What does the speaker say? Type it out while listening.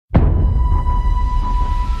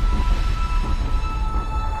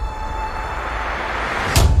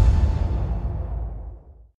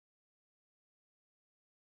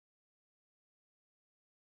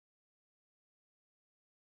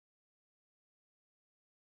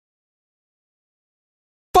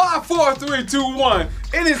5, 4, 3, 2, 1.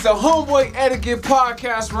 It is the Homeboy Etiquette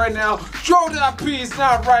Podcast right now. Dro.P is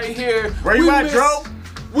not right here. Where you at, Dro?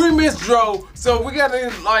 We miss Dro, so we gotta,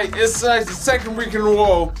 it's like the second week in a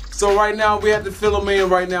row. So right now, we have to fill him in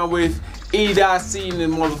right now with E.C. in the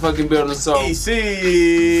motherfucking building. So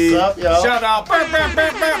EC. What's up, y'all? Shout out.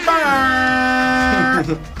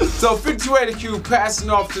 So 5280Q passing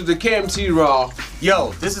off to the KMT Raw.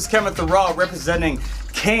 Yo, this is Kenneth the Raw representing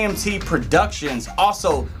KMT Productions.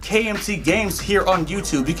 Also, KMT Games here on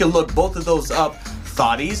YouTube. You can look both of those up.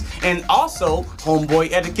 Thotties, and also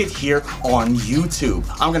Homeboy Etiquette here on YouTube.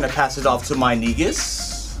 I'm gonna pass it off to my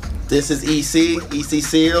niggas. This is EC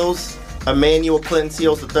Seals, Emmanuel Clinton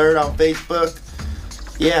Seals III on Facebook.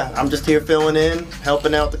 Yeah, I'm just here filling in,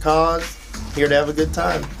 helping out the cause, here to have a good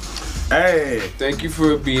time. Hey, thank you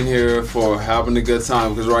for being here, for having a good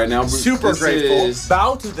time, because right now super grateful.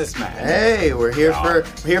 Bow to this man. Hey, we're here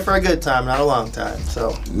for a good time, not a long time.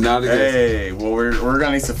 So not a good Hey, well we're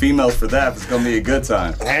gonna need some females for that. It's gonna be a good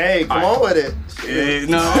time. Hey, come on with it.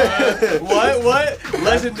 What?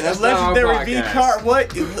 Legendary V card.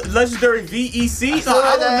 What? Legendary VEC?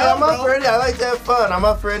 I'm up for it. I like to have fun. I'm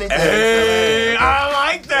up for anything. Hey, I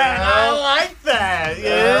like that.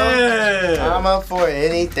 Yeah. I'm up for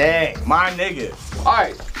anything. My nigga.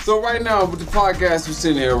 Alright, so right now with the podcast we're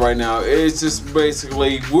sitting here right now, it's just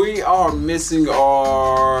basically we are missing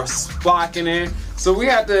our Spock in it. So we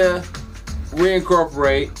have to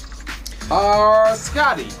reincorporate our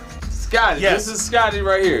Scotty. Yes. This is Scotty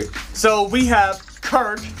right here. So we have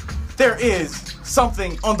Kirk. There is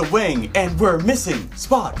something on the wing, and we're missing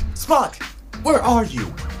Spock. Spock, where are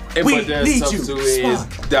you? And We but the need you, substitute is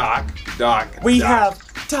Spock. Doc. We have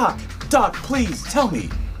Doc. Doc, please tell me,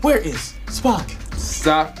 where is Spock?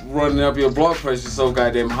 Stop running up your blood pressure so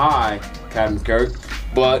goddamn high, Captain Kirk.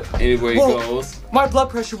 But anyway it goes. My blood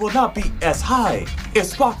pressure will not be as high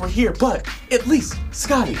if Spock were here, but at least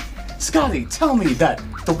Scotty, tell me that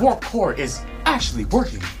the warp core is actually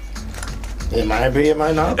working. It might be, it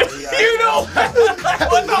might not be. You know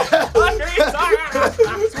what the fuck are you talking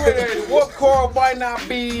about? What core might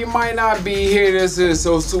not be here. This is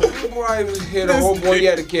so we're right here, the Homeboy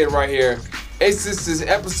Etiquette right here. It's just this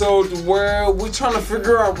episode where we're trying to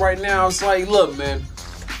figure out right now. It's like, look, man,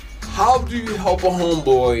 how do you help a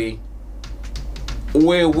homeboy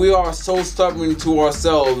when we are so stubborn to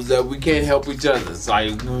ourselves that we can't help each other? It's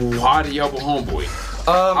like, how do you help a homeboy?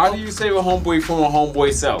 How do you save a homeboy from a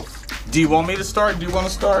homeboy self? Do you want me to start? Do you want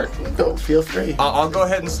to start? Go, feel free. I'll go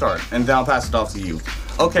ahead and start, and then I'll pass it off to you.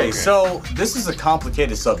 Okay, so this is a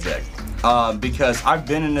complicated subject because I've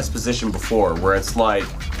been in this position before where it's like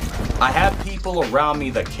I have people around me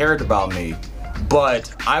that cared about me,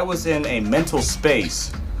 but I was in a mental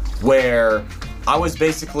space where I was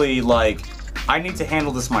basically like, I need to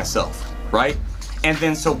handle this myself, right? And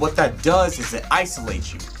then so what that does is it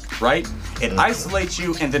isolates you, right? It isolates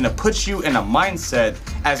you, and then it puts you in a mindset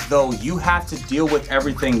as though you have to deal with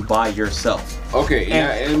everything by yourself. Okay,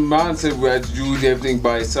 and mindset where you do everything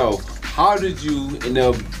by yourself. How did you end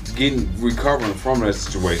up recovering from that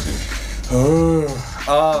situation?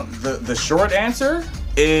 The short answer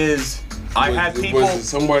is I had people. Was it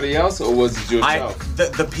somebody else or was it yourself?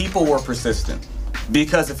 The people were persistent.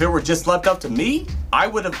 Because if it were just left up to me, I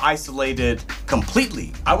would have isolated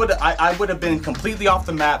completely. I would have been completely off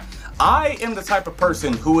the map. I am the type of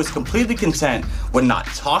person who is completely content with not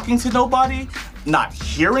talking to nobody, not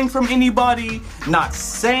hearing from anybody, not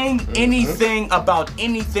saying anything about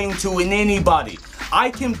anything to anybody. I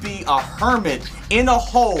can be a hermit in a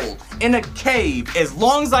hole, in a cave, as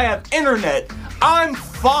long as I have internet, I'm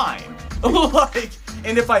fine.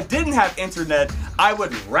 And if I didn't have internet, I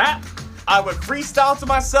would rap, I would freestyle to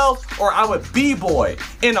myself, or I would b-boy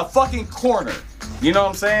in a fucking corner. You know what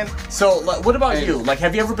I'm saying? So, what about you? Like,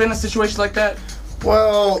 have you ever been in a situation like that?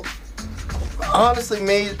 Well, honestly,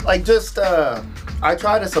 I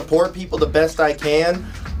try to support people the best I can,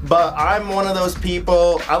 but I'm one of those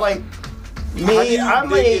people, I'm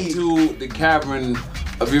into the cavern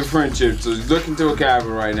of your friendship. So you look into a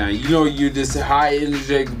cavern right now. You know you're this high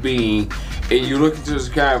energetic being, and you look into this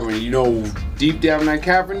cavern. You know deep down in that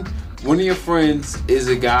cavern, one of your friends is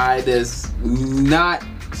a guy that's not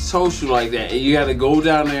social like that, and you got to go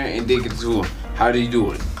down there and dig into him. How do you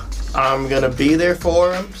do it? I'm gonna be there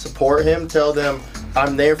for him, support him, tell them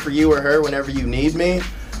I'm there for you or her whenever you need me.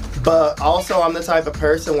 But also, I'm the type of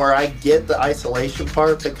person where I get the isolation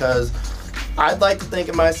part because I'd like to think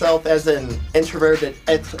of myself as an introverted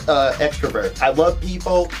extrovert. I love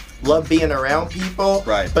people, love being around people,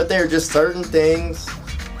 right? But there are just certain things.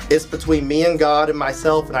 It's between me and God and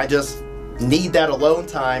myself, and I just need that alone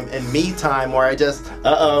time and me time where I just,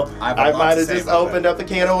 I might have just opened up a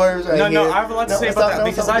can of worms right here. I have a lot to say about that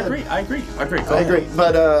because I agree. I agree.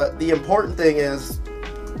 But the important thing is,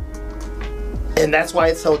 and that's why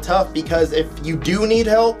it's so tough, because if you do need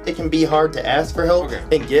help, it can be hard to ask for help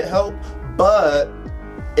and get help. But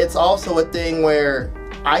it's also a thing where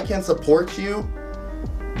I can support you.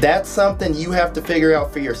 That's something you have to figure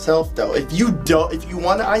out for yourself, though. If you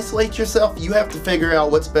want to isolate yourself, you have to figure out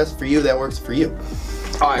what's best for you that works for you.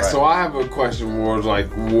 All right, so I have a question where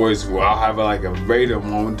I'll have like a radar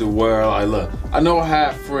moment to where like, look, I know I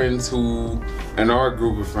have friends who, in our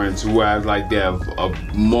group of friends who have like they have a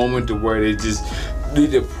moment to where they just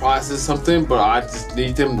need to process something, but I just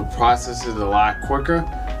need them to process it a lot quicker.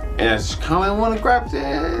 And I just kind of want to grab it.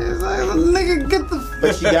 It's like, nigga, get the.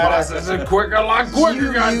 But you gotta process it quicker, a lot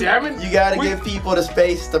quicker. Goddammit! You gotta give people the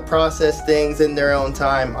space to process things in their own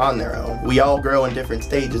time, on their own. We all grow in different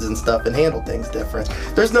stages and stuff, and handle things different.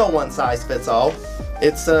 There's no one size fits all.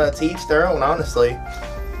 It's to each their own, honestly.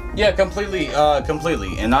 Yeah, completely,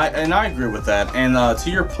 and I agree with that. And to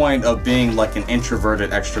your point of being like an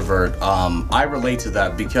introverted extrovert, I relate to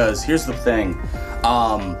that because here's the thing.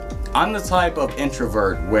 I'm the type of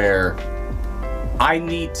introvert where I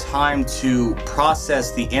need time to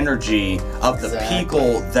process the energy of the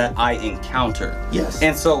people that I encounter. Yes.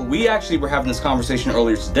 And so we actually were having this conversation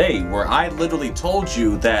earlier today where I literally told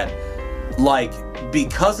you that, like,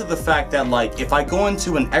 because of the fact that, like, if I go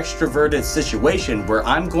into an extroverted situation where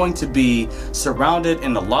I'm going to be surrounded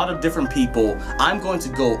in a lot of different people, I'm going to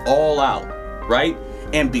go all out, right?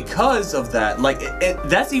 And because of that, like,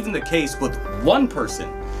 that's even the case with one person.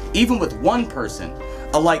 Even with one person,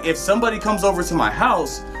 like if somebody comes over to my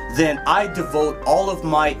house, then I devote all of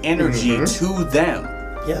my energy to them.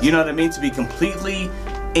 Yes. You know what I mean? To be completely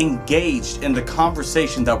engaged in the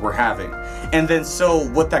conversation that we're having. And then so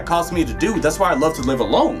what that caused me to do, that's why I love to live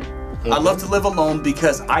alone. I love to live alone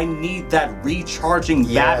because I need that recharging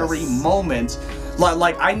battery moment.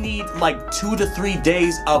 Like I need like 2 to 3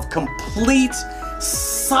 days of complete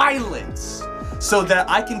silence. So that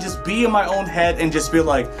I can just be in my own head and just be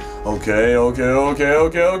like, okay.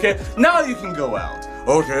 Now you can go out.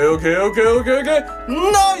 Okay.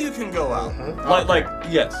 Now you can go out. Like,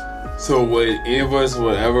 yes. So would any of us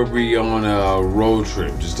would ever be on a road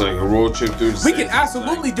trip? Just like a road trip through the We can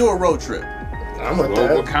absolutely do a road trip. I'm with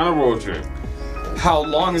that. What kind of road trip? How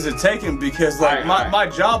long is it taking? Because like my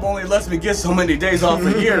job only lets me get so many days off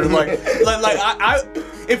a year. like I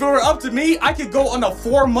if it were up to me, I could go on a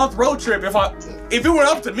 4-month road trip if it were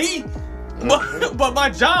up to me. But my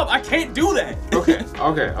job, I can't do that.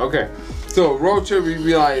 Okay. So road trip, you'd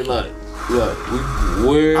be like, look,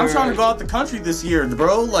 we're. I'm trying to go out the country this year,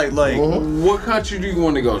 bro. Like. What country do you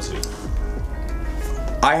want to go to?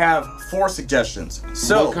 I have 4 suggestions.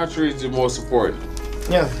 So. What country is the most important?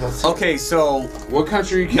 Yeah. Okay, so. What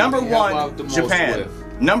country? Can number you help out 1, the most Japan.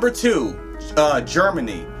 with? Number 2,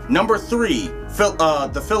 Germany. Number 3,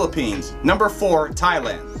 the Philippines. Number 4,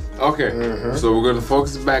 Thailand. Okay, so we're gonna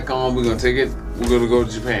focus back on. We're gonna go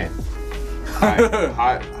to Japan.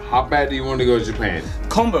 Alright, how bad do you want to go to Japan?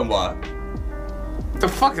 Konbanwa. The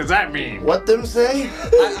fuck does that mean? What them say?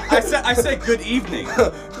 I said good evening.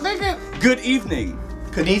 Nigga. Good evening.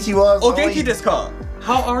 Konnichiwa. Genki desu ka?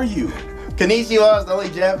 How are you? Konnichiwa is the only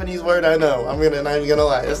Japanese word I know. I'm not even gonna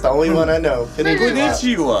lie. That's the only one I know.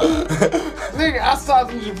 Konnichiwa. Nigga, outside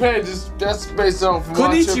from Japan, that's based on from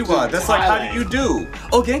Konnichiwa. That's like, how do you do?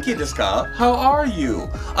 Genki desu ka? How are you?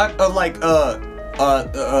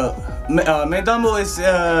 Medamu is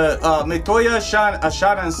Metoya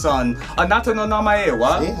Sharan-san. Anata no namae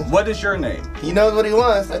wa? What is your name? He knows what he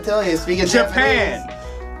wants. I tell you, speaking Japan. Japanese.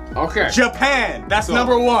 Okay. Japan. That's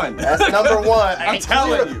number 1. That's number 1. I'm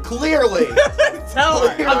telling you. Clearly. I'm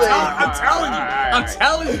telling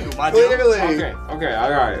you, my dude. Clearly. Okay,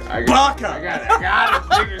 alright. I Baka. I got it,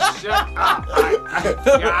 nigga, shut up.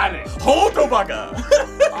 I got it. Hoto baka.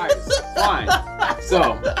 Alright, fine.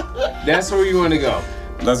 So, that's where you want to go.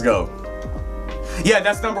 Let's go. Yeah,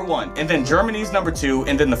 that's number 1. And then Germany's number 2.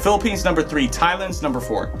 And then the Philippines number 3. Thailand's number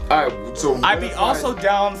 4. Alright, so I'd be also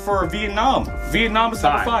down for Vietnam. Vietnam is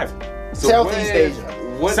number 5. So Southeast Asia.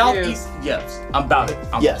 Southeast, yes. I'm about it.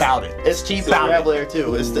 I'm about it. It's cheap to travel there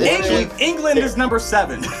too. It's cheap. England is number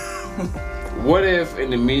 7. What if,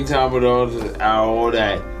 in the meantime, with all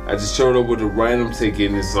that, I just showed up with a random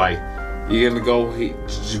ticket and it's like, you're gonna go to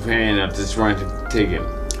Japan after this random ticket?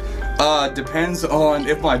 Depends on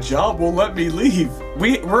if my job will let me leave.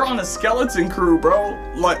 We're on a skeleton crew, bro.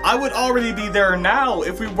 Like, I would already be there now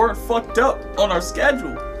if we weren't fucked up on our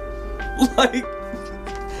schedule. Like,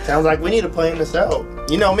 sounds like we need to plan this out.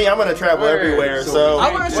 You know me, I'm gonna travel Wait, everywhere. so So,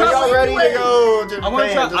 I when wanna travel y'all ready anyway. to go to I want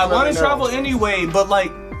Japan, to just let me know. travel anyway, but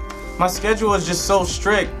like my schedule is just so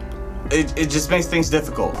strict. It just makes things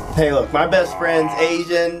difficult. Hey, look, my best friend's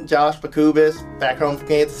Asian, Josh Bakubis, back home from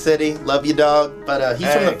Kansas City. Love you, dog. But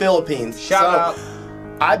he's from Hey, the Philippines. Shout out.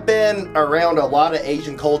 I've been around a lot of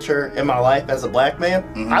Asian culture in my life as a black man.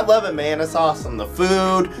 Mm-hmm. I love it, man. It's awesome. The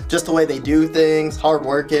food, just the way they do things,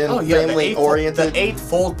 hardworking, family oriented. The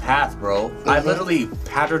Eightfold Path, bro. I literally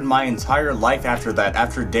patterned my entire life after that.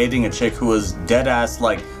 After dating a chick who was dead ass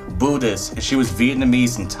like Buddhist, and she was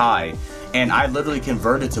Vietnamese and Thai, and I literally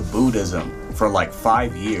converted to Buddhism for like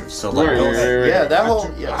 5 years. So like, those- Yeah, that whole-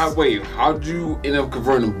 How'd you- yes. Wait, how'd you end up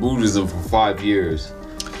converting to Buddhism for 5 years?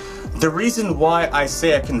 the reason why I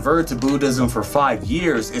say I converted to Buddhism for 5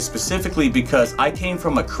 years is specifically because I came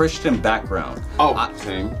from a Christian background.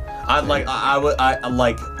 Same. I like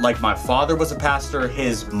my father was a pastor,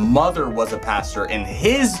 his mother was a pastor, and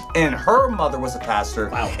her mother was a pastor,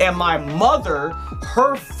 Wow. and my mother,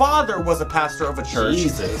 her father was a pastor of a church.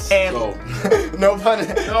 Jesus. And Go. No pun.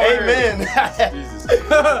 No, Amen. Jesus.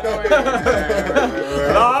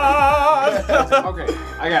 Okay,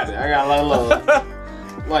 I got it. I got a lot.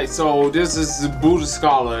 Like, so this is a Buddhist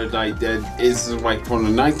scholar like that is like from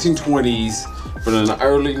the 1920s, from the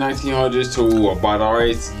early 1900s to about our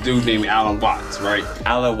age, dude named Alan Watts, right?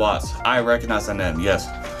 Alan Watts, I recognize that name. Yes.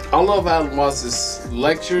 I love Alan Watts'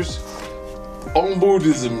 lectures on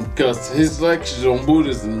Buddhism because his lectures on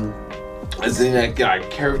Buddhism, as in that guy,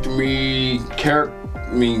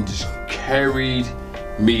 just carried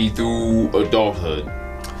me through adulthood.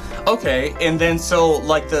 Okay, and then so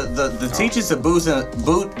like the teachings of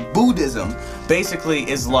Buddhism basically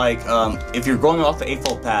is like if you're going off the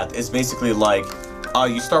Eightfold Path, it's basically like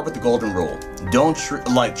you start with the golden rule: don't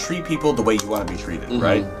treat people the way you want to be treated,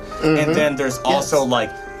 right? And then there's also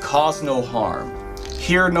like cause no harm,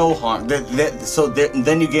 hear no harm. Then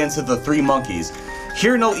you get into the three monkeys: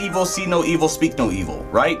 hear no evil, see no evil, speak no evil,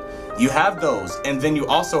 right? You have those, and then you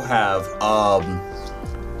also have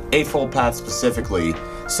Eightfold Path specifically.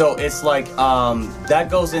 So it's like that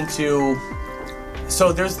goes into.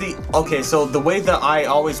 So there's so the way that I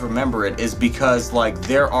always remember it is because like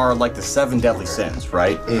there are like the 7 deadly sins,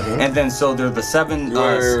 right? And then so there are the 7.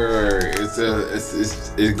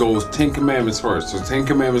 It goes 10 commandments first. So 10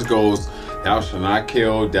 commandments goes: thou shalt not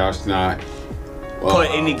kill, thou shalt not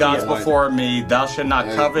put any gods before me. Thou shalt not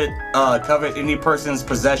covet any person's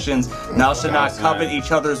possessions. Thou shalt not covet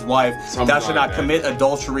each other's wife. Thou shalt not commit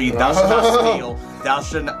adultery. Thou shalt not steal. Thou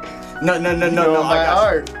shalt not. No. By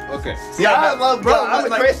heart. Okay. See, I love God.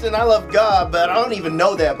 I'm a Christian. I love God, but I don't even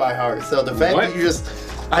know that by heart. So the fact that you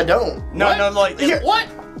I don't. What?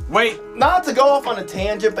 Wait. Not to go off on a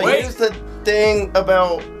tangent, but Wait. here's the thing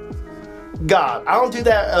about God. I don't do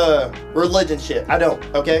that religion shit. I don't.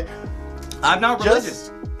 Okay. I'm not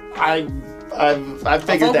religious. I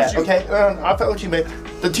figured that. Okay. I felt what you meant.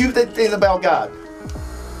 The two things about God.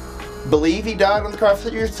 Believe he died on the cross for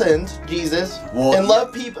your sins, Jesus, and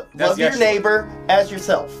love people, love your neighbor as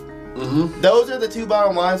yourself. Those are the two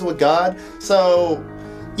bottom lines with God. So,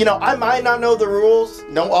 I might not know the rules,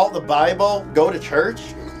 know all the Bible, go to church,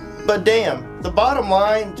 but damn, the bottom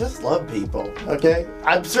line, just love people, okay?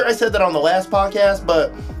 I'm sure I said that on the last podcast,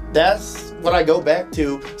 but that's what I go back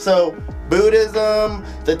to. So, Buddhism,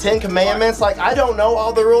 the 10 Commandments, like, I don't know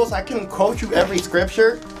all the rules. I can quote you every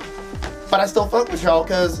scripture. But I still fuck with y'all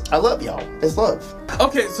because I love y'all. It's love.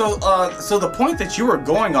 Okay, so the point that you were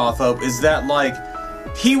going off of is that like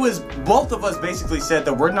both of us basically said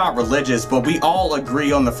that we're not religious, but we all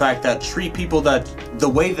agree on the fact that treat people the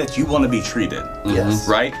way that you want to be treated. Yes.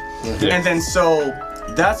 Right? Yes. And then so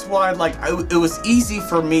that's why like it was easy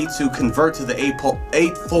for me to convert to the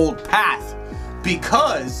Eightfold Path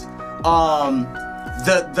because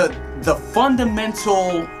the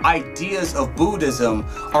fundamental ideas of Buddhism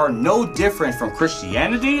are no different from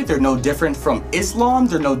Christianity. They're no different from Islam.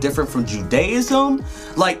 They're no different from Judaism.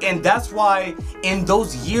 And that's why in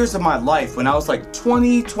those years of my life, when I was like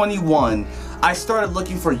 20, 21, I started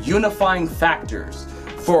looking for unifying factors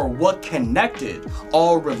for what connected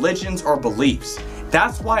all religions or beliefs.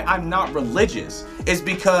 That's why I'm not religious, is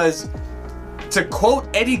because, to quote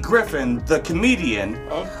Eddie Griffin, the comedian,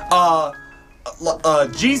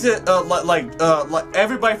 Jesus,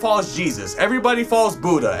 everybody follows Jesus, everybody follows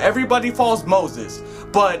Buddha, everybody follows Moses,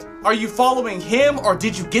 but are you following him or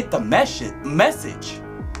did you get the message?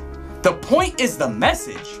 The point is the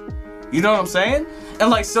message. You know what I'm saying?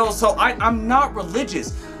 And I'm not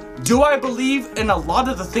religious. Do I believe in a lot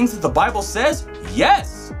of the things that the Bible says?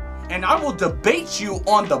 Yes. And I will debate you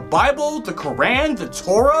on the Bible, the Quran, the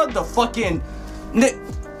Torah, the fucking...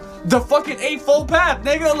 The fucking Eightfold Path,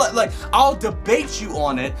 nigga. Like, I'll debate you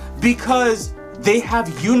on it because they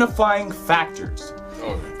have unifying factors.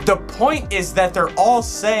 Okay. The point is that they're all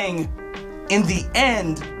saying, in the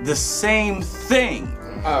end, the same thing.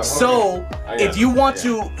 Oh, So, okay. if you want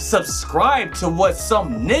to subscribe to what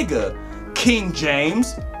some nigga, King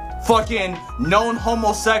James, fucking known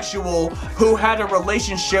homosexual who had a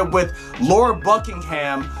relationship with Lord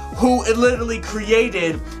Buckingham, who literally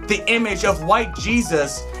created the image of white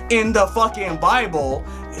Jesus in the fucking Bible,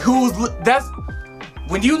 that's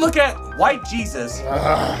when you look at white Jesus,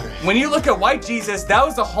 that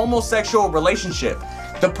was a homosexual relationship.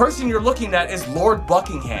 The person you're looking at is Lord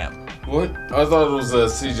Buckingham. What? I thought it was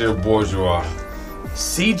Caesar Bourgeois.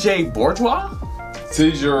 CJ Bourgeois?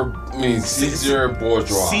 Caesar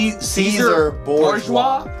Bourgeois. Caesar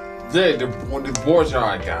Bourgeois. Yeah, the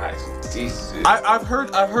bourgeois guys. I've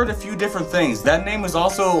heard a few different things. That name is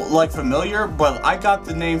also like familiar, but I got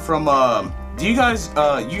the name from do you guys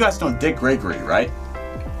know Dick Gregory, right?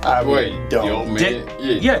 Wait, don't. yo, man.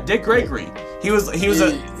 Yeah, Dick Gregory. He was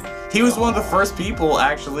one of the first people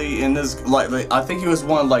actually in this like I think he was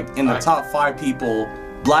one like in the top 5 people,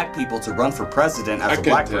 black people, to run for president as a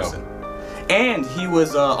black person. And he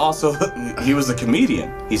was also he was a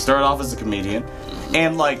comedian. He started off as a comedian,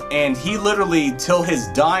 and he literally till his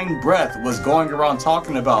dying breath was going around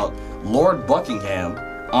talking about Lord Buckingham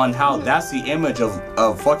on how that's the image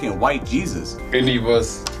of fucking white Jesus. Can any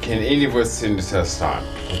of us stand the test time?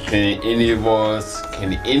 Can any of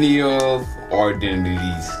our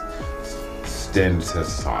identities stand the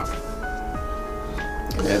test of time?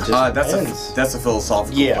 It just depends. That's a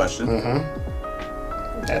philosophical question. Mm-hmm.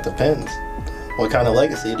 That depends. What kind of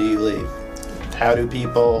legacy do you leave? How do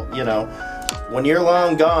people, when you're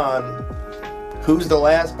long gone, who's the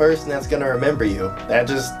last person that's going to remember you?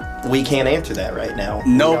 We can't answer that right now.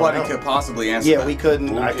 Nobody could possibly answer that. Yeah, we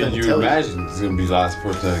couldn't. I couldn't you tell imagine it's going to be the last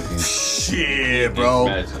person that can... Shit,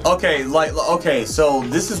 bro. Okay, so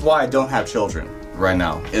this is why I don't have children right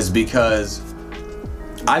now, is because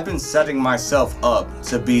I've been setting myself up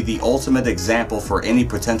to be the ultimate example for any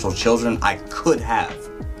potential children I could have.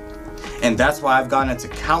 And that's why I've gotten into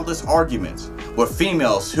countless arguments with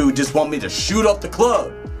females who just want me to shoot up the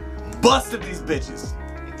club. Busted these bitches.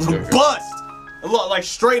 Bust! Like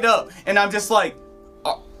straight up. And I'm just like,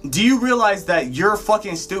 do you realize that you're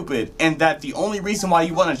fucking stupid and that the only reason why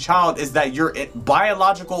you want a child is that your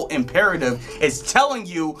biological imperative is telling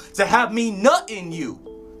you to have me nut in you?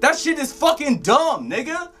 That shit is fucking dumb,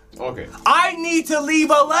 nigga. Okay. I need to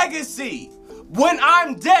leave a legacy. When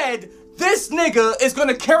I'm dead, this nigga is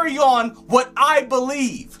gonna carry on what I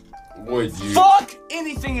believe. Fuck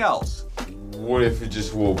anything else. What if it's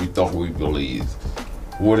just what we thought we believed?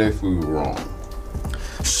 What if we were wrong?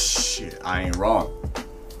 Shit, I ain't wrong.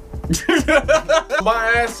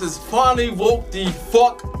 My ass is finally woke the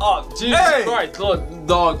fuck up. Jesus Christ. Look,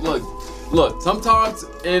 dog, look. Sometimes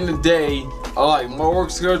in the day, my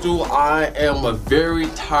work schedule, I am a very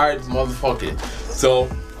tired motherfucker. So,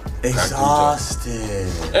 exhausted.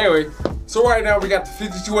 Anyway, so right now we got the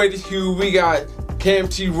 5282, we got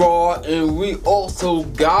KMT Raw, and we also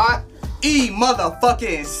got E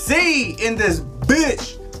motherfucking C in this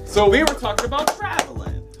bitch. So we were talking about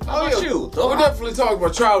traveling. How about you? We're definitely talking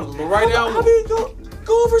about traveling, but right now, how do you go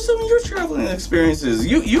over some of your traveling experiences?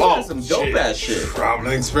 You had some dope ass shit.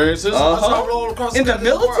 Traveling experiences. I traveled all across in the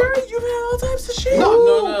military. You had all types of shit.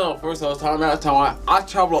 No. First, I was time out. I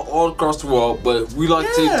travel all across the world, but we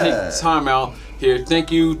like to take time out here.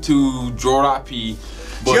 Thank you to Jordan.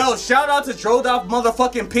 Yo, shout out to Drodop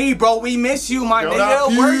motherfucking P, bro. We miss you, my nigga.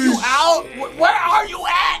 Where you out? Where are you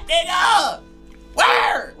at, nigga?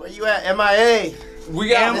 Where you at? MIA. We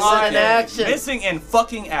got missing in action. Missing in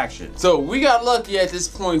fucking action. So we got lucky at this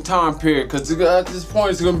point in time period, because at this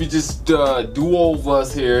point it's gonna be just duo of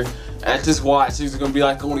us here at this watch. It's gonna be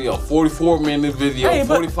like only a 44-minute video,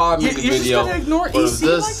 45-minute video. You're just gonna ignore EC like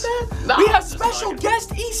that? Nah, we have special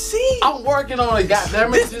guest EC. I'm working on it,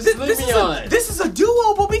 goddammit. Just leave me on it. This is a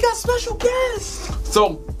duo, but we got special guests.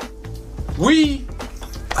 So we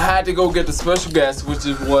had to go get the special guest, which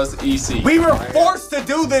was EC. We were forced to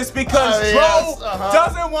do this because Dro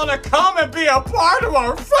doesn't want to come and be a part of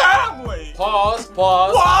our family. Pause.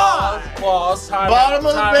 Why? Pause. Bottom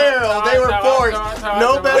of the barrel. They were forced.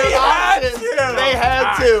 No better options. They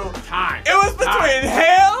had to. It was between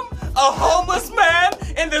him, a homeless man,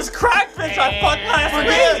 and this crack bitch I fucked last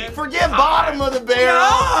week. Forget bottom of the barrel.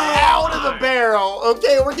 Out of the barrel.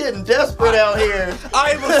 Okay, we're getting desperate out here.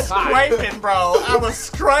 I was scraping, bro. I was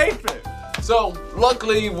scraping. So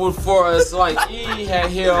luckily for us, like E had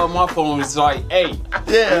here on my phone. It's like, hey,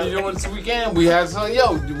 Yeah. what you doing this weekend? We had like,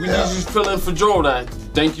 yo, we need you to fill in for Jordan.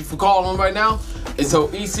 Thank you for calling right now. And so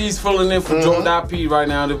EC's filling in for Jordan right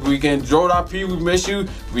now this weekend. Jordan, we miss you.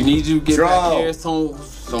 We need you to get back here.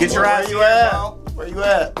 Get your ass Where you at? Where you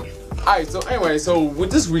at? Alright, so anyway, so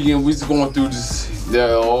with this weekend, we just going through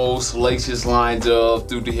the old salacious lines of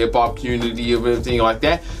through the hip hop community of everything like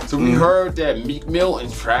that. So we heard that Meek Mill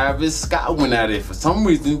and Travis Scott went at it. For some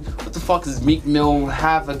reason, what the fuck does Meek Mill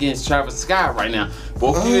have against Travis Scott right now?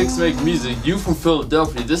 Both you niggas make music. You from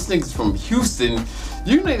Philadelphia. This nigga's from Houston.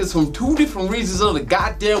 You niggas from two different regions of the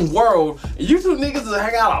goddamn world, and you two niggas that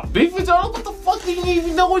hang out on beef with each other? What the fuck do you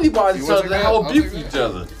even know anybody each other that have beef with each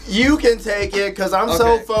other? You can take it, because I'm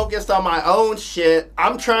so focused on my own shit.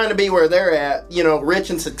 I'm trying to be where they're at, you know, rich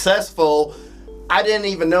and successful. I didn't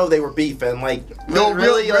even know they were beefing. Like, No,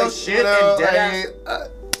 really, real like, shit you know, and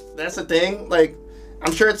dead that's the thing. Like,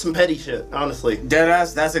 I'm sure it's some petty shit, honestly.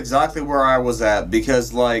 Deadass, that's exactly where I was at,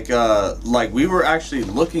 because like we were actually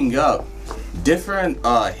looking up different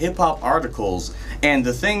hip hop articles, and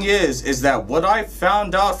the thing is that what I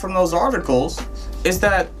found out from those articles is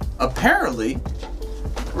that apparently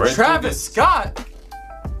Travis Scott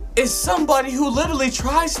is somebody who literally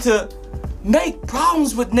tries to make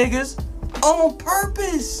problems with niggas on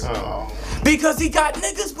purpose because he got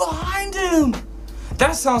niggas behind him.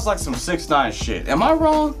 That sounds like some 6ix9ine shit. Am I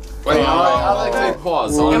wrong? Wait, I like to take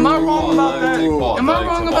pause. Am I wrong about that? Am I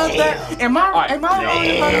wrong about that? Am I wrong about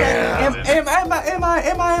that?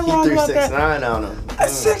 Am I wrong He about threw that? 6ix9ine on him.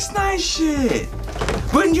 That's 6ix9ine shit.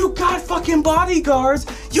 When you got fucking bodyguards,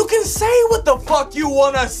 you can say what the fuck you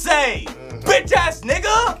wanna say. Bitch ass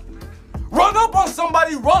nigga. Run up on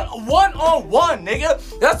somebody, run one-on-one,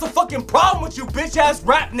 nigga. That's the fucking problem with you bitch ass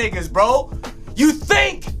rap niggas, bro. You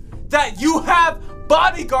think that you have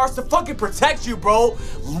bodyguards to fucking protect you, bro.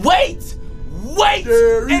 Wait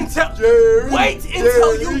until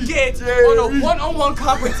you get on a one-on-one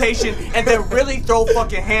confrontation and then really throw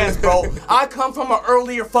fucking hands, bro. I come from an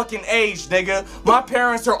earlier fucking age, nigga. My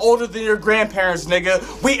parents are older than your grandparents,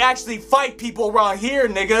 nigga. We actually fight people around here,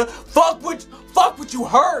 nigga. Fuck what you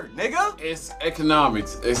heard, nigga. It's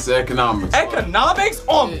economics. It's economics. Economics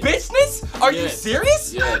on business? Are you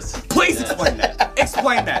serious? Yes. Please explain that.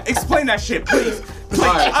 Explain that shit, please. Please.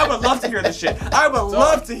 Right. I would love to hear this shit. I would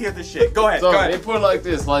love to hear this shit. Go ahead. So Go ahead. they put it like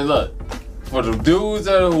this, like look, for the dudes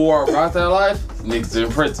who are about their life, niggas in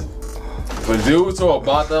prison. For the dudes who are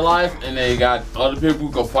about their life and they got other people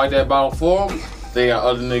who can fight that battle for them, they got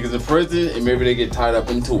other niggas in prison and maybe they get tied up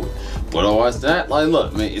into it. But otherwise that, like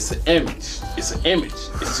look, man, it's an image. It's an image.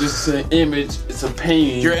 It's just an image. It's a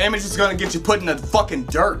pain. Your image is gonna get you put in the fucking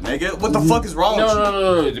dirt, nigga. What the fuck is wrong with you?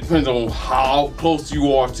 No. It depends on how close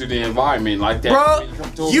you are to the environment like that.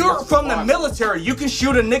 Bro, you're from the military. You can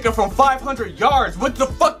shoot a nigga from 500 yards. What the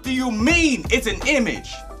fuck do you mean? It's an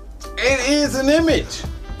image. It is an image.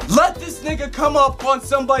 Let this nigga come up on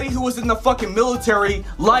somebody who was in the fucking military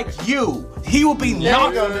like you. He will be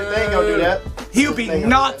knocked. They ain't gonna do that. He will be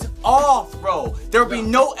knocked off, bro. There will be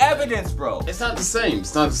no evidence, bro. It's not the same.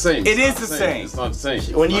 It's not the same. It is the same. It's not the same.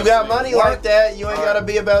 When you got money like that, you ain't gotta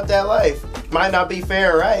be about that life. Might not be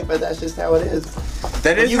fair, right? But that's just how it is.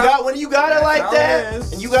 That is When you got it like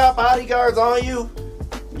that, and you got bodyguards on you,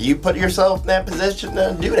 you put yourself in that position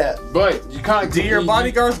to do that. But you kind of do your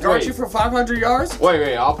bodyguards guard you for 500 yards?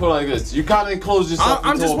 Wait. I'll put it like this. You kind of enclose yourself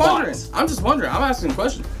into a box. I'm just wondering. I'm asking a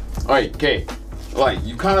question. All right, okay. Like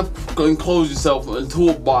you kind of enclose yourself into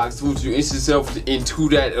a box, once you insert yourself into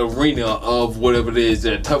that arena of whatever it is,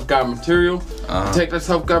 that tough guy material. Take that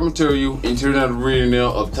tough guy material into that arena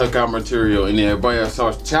of tough guy material, and then everybody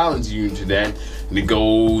starts challenging you into that. And it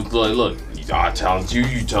goes like, look, I challenge you,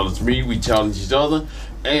 you challenge me, we challenge each other,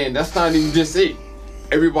 and that's not even just it.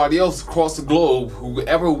 Everybody else across the globe,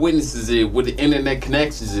 whoever witnesses it with the internet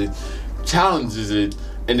connections, it challenges it.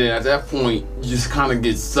 And then at that point, you just kind of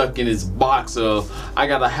get stuck in this box of, I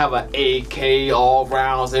gotta have an AK all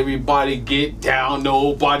rounds, everybody get down,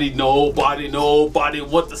 nobody,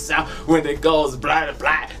 what the sound, when it goes blah,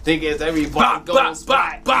 blah, think it's everybody goes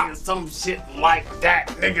blah, some shit like that,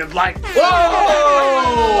 niggas like,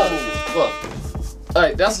 whoa! Look,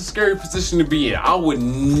 like, that's a scary position to be in. I would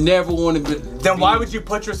never want to be. Then why would you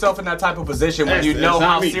put yourself in that type of position when you know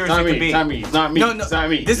how serious it could be? It's not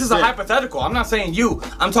me. This is a hypothetical. I'm not saying you.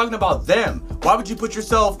 I'm talking about them. Why would you put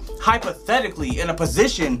yourself hypothetically in a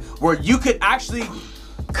position where you could actually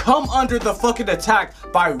come under the fucking attack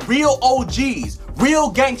by real OGs, real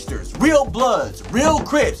gangsters, real Bloods, real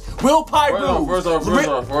Crips, real Pyros. First off,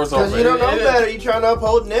 Because you don't know better. You trying to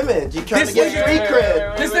uphold an image. You trying to get street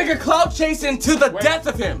cred. This nigga clout chasing to the death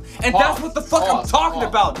of him, and that's what the fuck I'm talking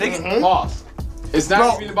about, nigga. Pause. It's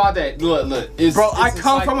not even about that. Look. I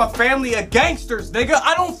come from a family of gangsters, nigga.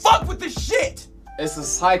 I don't fuck with this shit. It's a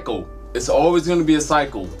cycle. It's always gonna be a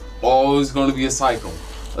cycle. Always gonna be a cycle.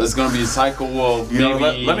 It's gonna be a cycle of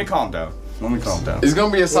maybe. Let me calm down. It's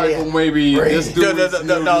gonna be a cycle, maybe. This dude.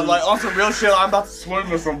 No, like on some real shit. I'm about to swim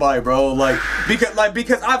with somebody, bro.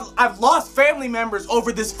 Because I've lost family members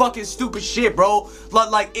over this fucking stupid shit, bro.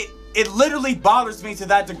 It literally bothers me to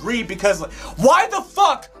that degree because why the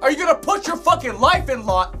fuck are you gonna put your fucking life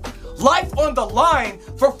on the line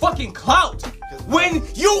for fucking clout when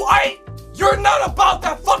you're not about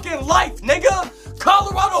that fucking life, nigga?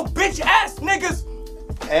 Colorado bitch ass niggas.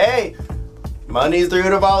 Hey, money's the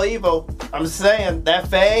root of all evil. I'm saying that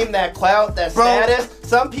fame, that clout, that status.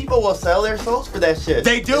 Some people will sell their souls for that shit.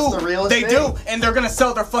 They do. It's the realest they thing. do, and they're gonna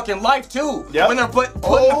sell their fucking life too. Yep. When they're putting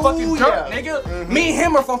the fucking dirt, nigga. Me and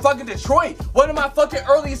him are from fucking Detroit. One of my fucking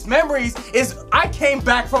earliest memories is I came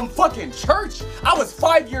back from fucking church. I was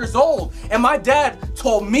 5 years old, and my dad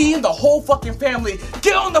told me and the whole fucking family,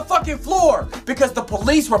 get on the fucking floor, because the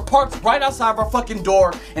police were parked right outside our fucking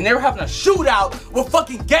door, and they were having a shootout with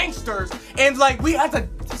fucking gangsters, and like we had to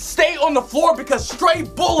stay on the floor because stray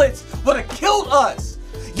bullets would have killed us.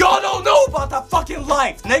 Y'all don't know about that fucking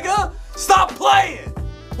life, nigga. Stop playing.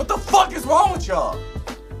 What the fuck is wrong with y'all?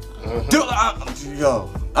 Dude,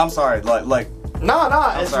 I'm sorry.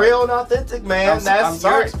 No, it's real and authentic, man. That's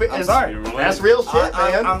your experience. I'm sorry. That's real shit,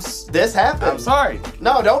 man. This happened. I'm sorry.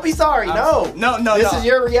 No, don't be sorry. No. This is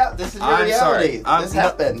your reality. Sorry. This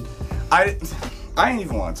happened. I didn't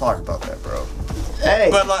even want to talk about that, bro. Hey.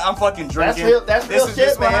 But like, I'm fucking drinking. That's real shit,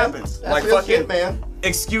 this man. What happens. That's like real fucking shit, man.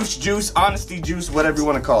 Excuse juice, honesty juice, whatever you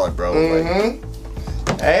want to call it, bro.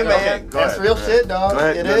 Hey, man. That's real shit, dog.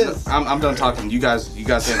 It is. I'm done talking. You guys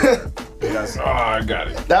handle it. You guys. Oh, I got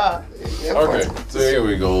it. Nah. Okay, so here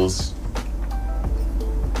we goes.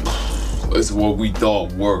 It's what we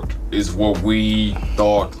thought worked. It's what we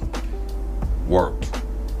thought worked.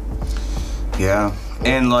 Yeah,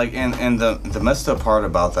 and like, and the messed up part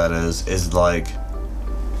about that is like,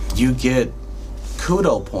 you get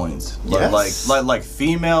kudo points. Yes. Like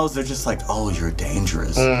females, they're just like, oh, you're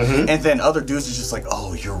dangerous, and then other dudes are just like,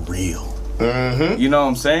 oh, you're real. You know what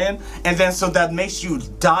I'm saying? And then so that makes you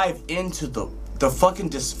dive into the fucking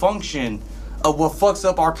dysfunction of what fucks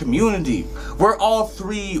up our community. We're all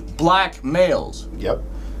three black males. Yep.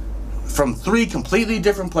 From three completely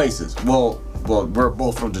different places. Well, we're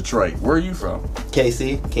both from Detroit. Where are you from?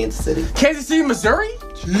 KC, Kansas City. Kansas City, Missouri?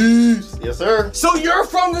 Jeez. Yes, sir. So you're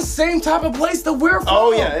from the same type of place that we're from?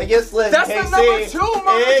 Oh, yeah. It gets lit That's in KC. That's the number 2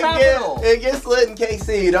 murder capital. It gets lit in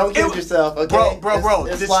KC. Don't kid yourself, okay? Bro.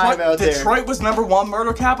 It's live out there. Detroit was number 1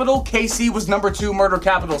 murder capital. KC was number 2 murder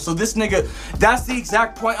capital. So this nigga, that's the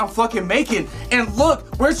exact point I'm fucking making. And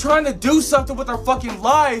look, we're trying to do something with our fucking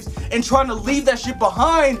lives and trying to leave that shit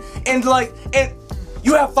behind. And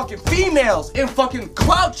you have fucking females and fucking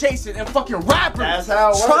clout chasing and fucking rappers. That's how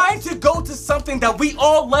it works. Trying to go to something that we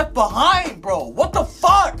all left behind, bro. What the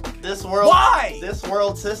fuck? Why? This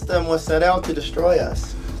world system was set out to destroy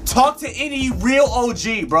us. Talk to any real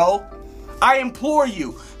OG, bro. I implore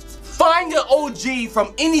you. Find an OG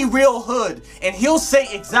from any real hood and he'll say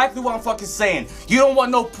exactly what I'm fucking saying. You don't want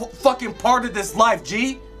no fucking part of this life,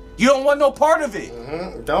 G. You don't want no part of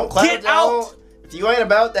it. Don't clout. Get out. If you ain't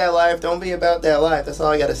about that life, don't be about that life. That's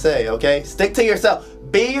all I gotta say, okay? Stick to yourself.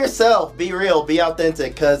 Be yourself. Be real. Be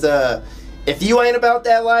authentic. Because if you ain't about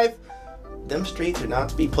that life, them streets are not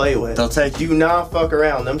to be played with. They'll take you. Do not fuck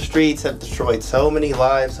around. Them streets have destroyed so many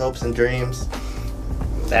lives, hopes, and dreams.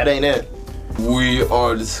 That ain't it. We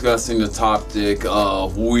are discussing the topic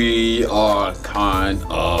of we are kind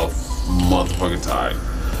of motherfucking tired.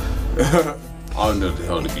 I don't know what the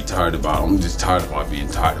hell to be tired about. I'm just tired about being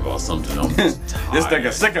tired about something. I'm just tired. This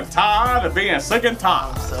nigga sick and tired of being sick and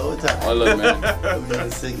tired. So tired. Oh, look, man. I'm being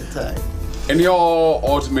sick and tired. And y'all,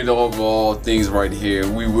 ultimate of all things right here,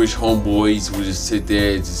 we wish homeboys would just sit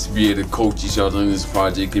there and just be able to coach each other in this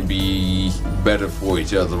project and be better for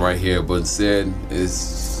each other right here. But instead, it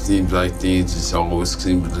seems like things just always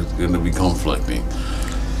seem to be conflicting.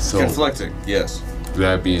 So, Conflicting, yes.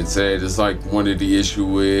 That being said, it's like one of the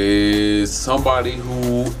issue is somebody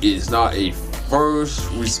who is not a first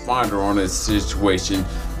responder on a situation,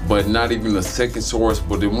 but not even a second source,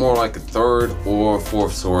 but they're more like a third or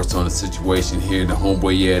fourth source on a situation here in the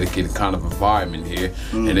homeboy etiquette kind of environment here.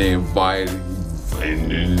 And they invite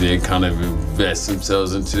and they kind of invest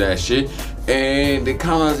themselves into that shit, and they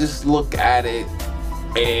kind of just look at it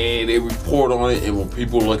and they report on it. And when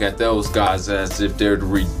people look at those guys as if they're the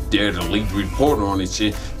lead reporter on this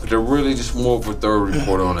shit, but they're really just more of a third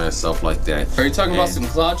reporter on that stuff like that. Are you talking about some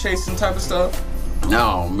cloud chasing type of stuff?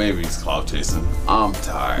 No, maybe it's cloud chasing. I'm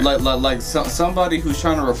tired. Like somebody who's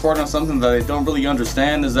trying to report on something that they don't really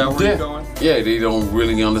understand. Is that where you're going? Yeah, they don't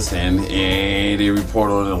really understand, and they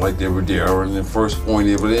report on it like they were there in the first point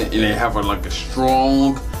of it, and they have like a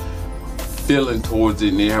strong feeling towards it,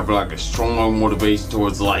 and they have like a strong motivation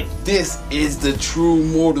towards like this is the true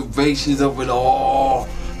motivations of it all.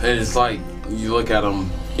 And it's like you look at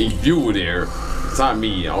them, if you were there, it's not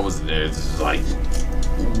me, I wasn't there. It's just like,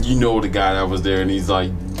 you know, the guy that was there, and he's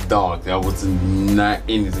like, dog, that was not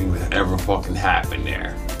anything that ever fucking happened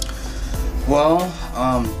there. Well,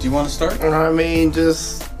 do you want to start? I mean,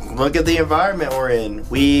 just look at the environment we're in.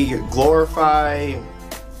 We glorify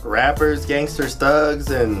rappers, gangsters, thugs,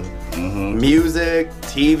 and music,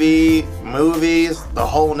 TV, movies, the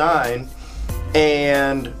whole nine.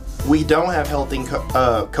 And we don't have healthy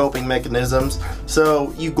coping mechanisms.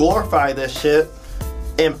 So you glorify this shit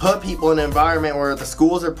and put people in an environment where the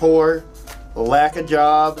schools are poor, lack of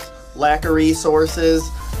jobs, lack of resources,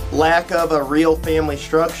 lack of a real family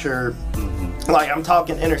structure. Like, I'm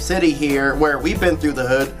talking inner city here, where we've been through the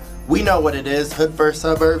hood. We know what it is, hood versus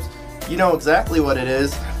suburbs. You know exactly what it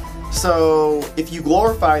is. So if you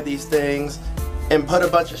glorify these things and put a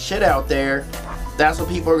bunch of shit out there, that's what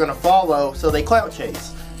people are gonna follow, so they clout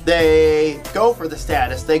chase. They go for the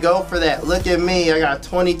status. They go for that. Look at me. I got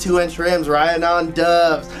 22-inch rims riding on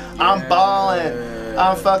Doves. I'm balling.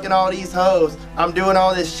 I'm fucking all these hoes. I'm doing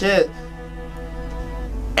all this shit.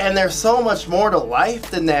 And there's so much more to life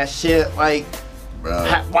than that shit. Like,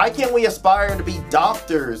 why can't we aspire to be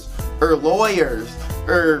doctors or lawyers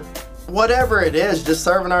or whatever it is, just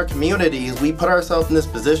serving our communities? We put ourselves in this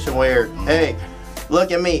position where, hey, look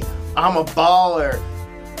at me. I'm a baller.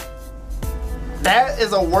 That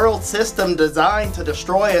is a world system designed to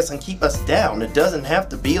destroy us and keep us down. It doesn't have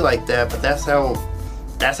to be like that, but that's how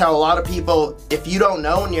a lot of people, if you don't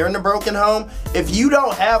know and you're in a broken home, if you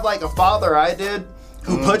don't have like a father I did,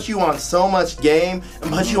 who put you on so much game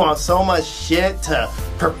and put you on so much shit to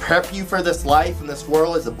prep you for this life and this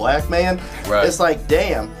world as a black man, it's like,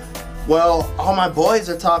 damn, well, all my boys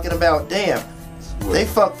are talking about, damn, they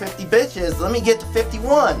fuck 50 bitches, let me get to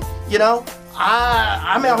 51, you know?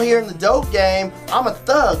 I'm out here in the dope game. I'm a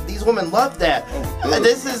thug. These women love that.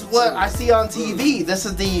 This is what I see on TV. This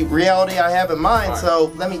is the reality I have in mind.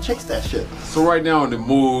 So let me chase that shit. So right now, the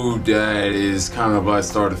mood that is kind of I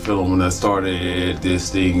started feeling when I started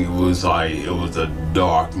this thing, it was a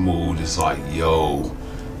dark mood. It's like, yo,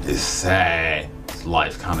 it's sad.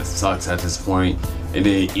 Life kind of sucks at this point. And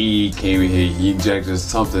then E came in here, he injected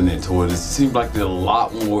something into it. It seemed like there's a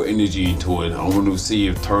lot more energy into it. I want to see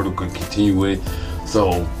if Turtle could continue it.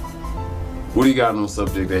 So, what do you got on the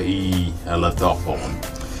subject that E had left off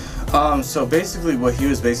on? So basically, what he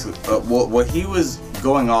was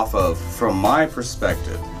going off of, from my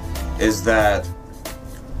perspective, is that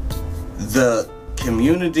the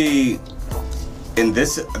community in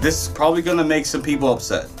this is probably gonna make some people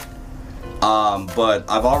upset. But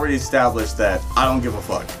I've already established that I don't give a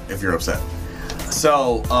fuck if you're upset.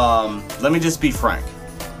 So, let me just be frank.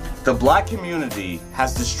 The black community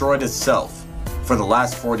has destroyed itself for the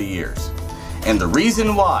last 40 years. And the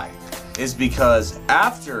reason why is because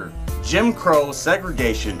after Jim Crow,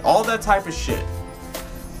 segregation, all that type of shit,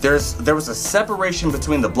 there was a separation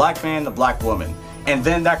between the black man and the black woman. And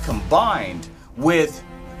then that combined with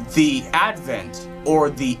the advent or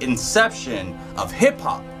the inception of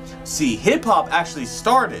hip-hop. See, hip-hop actually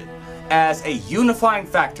started as a unifying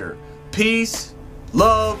factor. Peace,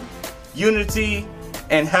 love, unity,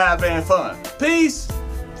 and having fun. Peace,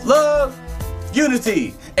 love,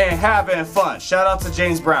 unity, and having fun. Shout out to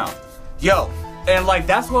James Brown. Yo, and like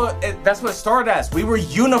that's what it started as. We were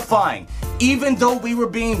unifying, even though we were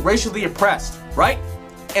being racially oppressed, right?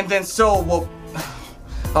 And then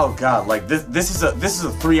oh God, like this is a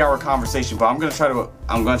 3-hour conversation, but I'm gonna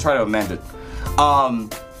try to amend it.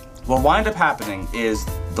 What wound up happening is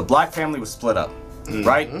the black family was split up,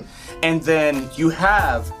 right? And then you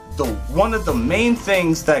have one of the main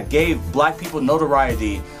things that gave black people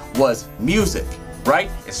notoriety was music,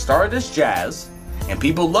 right? It started as jazz, and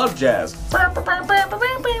people love jazz.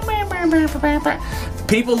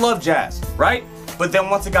 People love jazz, right? But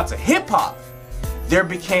then once it got to hip hop, there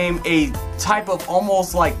became a type of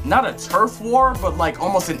almost like, not a turf war, but like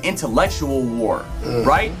almost an intellectual war,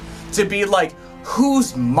 right? To be like,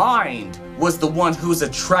 whose mind was the one who's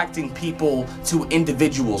attracting people to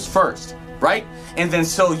individuals first? right? And then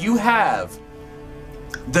so you have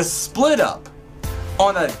the split up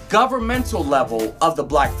on a governmental level of the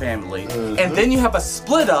black family, and then you have a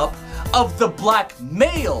split up of the black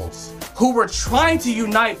males who were trying to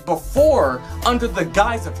unite before under the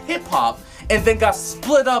guise of hip-hop, and then got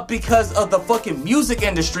split up because of the fucking music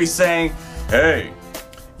industry saying, hey,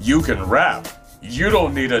 you can rap, you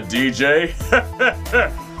don't need a DJ.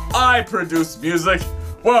 I produce music,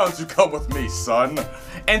 why don't you come with me, son?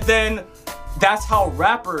 And then that's how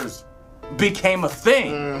rappers became a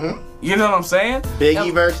thing. You know what I'm saying?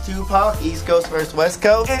 Biggie versus Tupac, East Coast versus West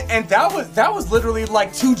Coast. And that was literally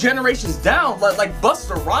like 2 generations down. Like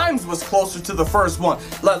Busta Rhymes was closer to the first one.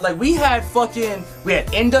 Like we had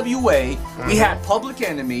NWA, we had Public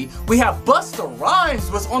Enemy, we had Busta Rhymes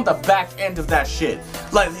was on the back end of that shit.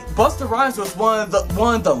 Like Busta Rhymes was one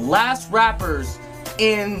of the last rappers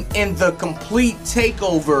in the complete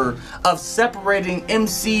takeover of separating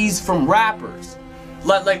MCs from rappers.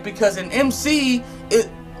 Like because an MC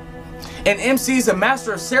is a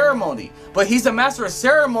master of ceremony, but he's a master of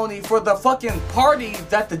ceremony for the fucking party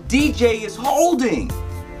that the DJ is holding.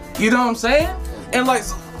 You know what I'm saying? And like,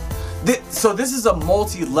 so this is a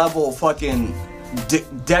multi-level fucking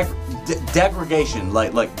degradation.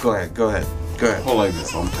 Like, go ahead. Hold like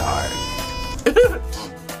this. I'm tired.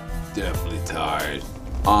 Definitely tired.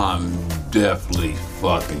 I'm definitely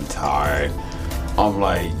fucking tired. I'm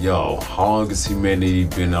like, yo, how long has humanity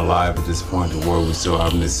been alive at this point where we're still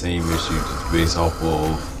having the same issue just based off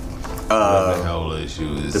of what the hell the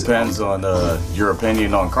issue is? Depends on your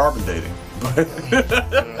opinion on carbon dating.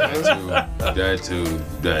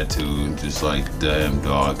 That too. Just like, damn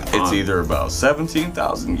dog. It's either about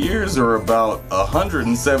 17,000 years or about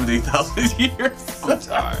 170,000 years. I'm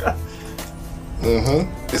tired.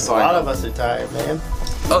 It's A lot of us are tired, man.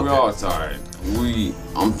 We're all tired.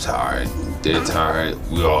 I'm tired. They're tired.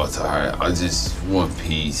 We all tired. I just want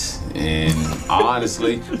peace. And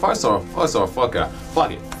honestly, first off, fuck it.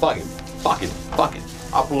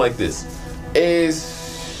 I'll put it like this. Is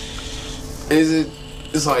it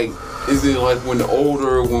like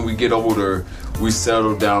when we get older, we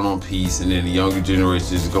settle down on peace, and then the younger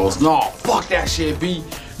generation just goes, nah, fuck that shit, B.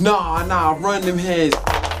 Nah, run them heads.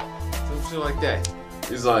 Some shit like that.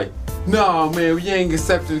 It's like, nah, man, we ain't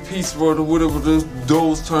accepting peace for whatever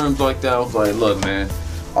those terms like that. I was like, look, man,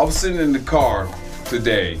 I was sitting in the car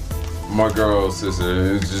today, my girl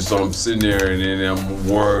sister, it's just I'm sitting there and then I'm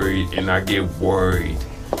worried, and I get worried.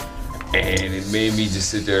 And it made me just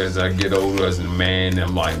sit there as I get older as a man, and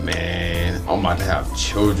I'm like, man, I'm about to have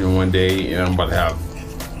children one day, and I'm about to have,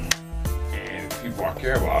 and people I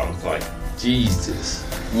care about, I was like, Jesus.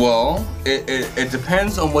 Well, it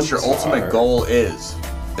depends on what your ultimate goal is.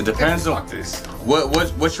 It depends on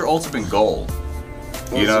what's your ultimate goal.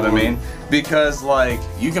 You know what I mean? Because like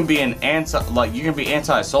you can be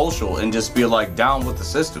antisocial and just be like down with the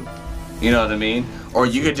system. You know what I mean? Or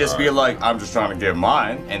you could just be like, I'm just trying to get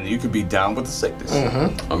mine, and you could be down with the sickness.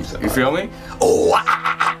 You feel me? Oh,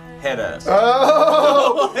 head ass.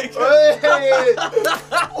 Oh,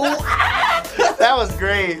 that was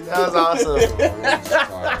great. That was awesome.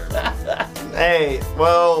 Hey,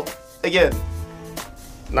 well, again,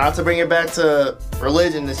 not to bring it back to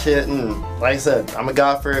religion and shit, and like I said, I'm a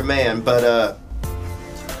God-fearing man, but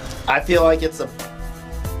I feel like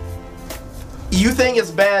you think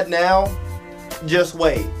it's bad now, just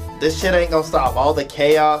wait. This shit ain't gonna stop. All the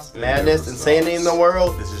chaos, madness, insanity in the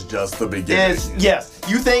world. This is just the beginning. Yes.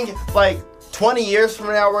 You think like 20 years from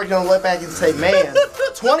now we're gonna look back and say, man,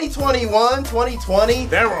 2021, 2020,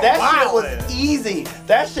 that shit was easy.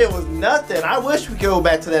 That shit was nothing. I wish we could go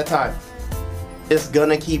back to that time. It's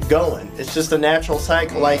gonna keep going. It's just a natural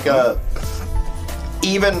cycle. Like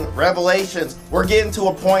even Revelations, we're getting to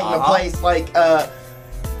a point in a place like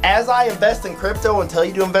as I invest in crypto and tell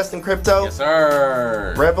you to invest in crypto, yes,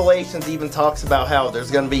 sir. Revelations even talks about how there's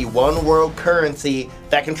going to be one world currency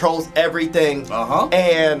that controls everything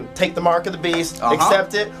and take the mark of the beast,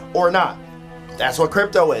 accept it or not. That's what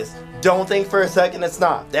crypto is. Don't think for a second it's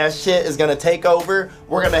not. That shit is going to take over.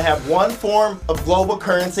 We're going to have one form of global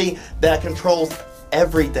currency that controls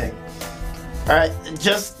everything. All right,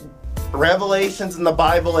 just Revelations in the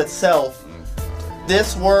Bible itself.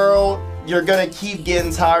 This world, you're gonna keep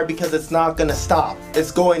getting tired because it's not gonna stop.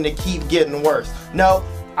 It's going to keep getting worse. No,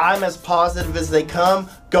 I'm as positive as they come.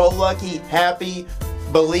 Go lucky, happy,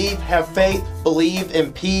 believe, have faith, believe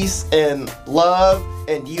in peace and love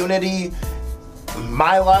and unity.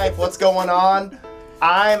 My life, what's going on?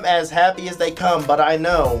 I'm as happy as they come, but I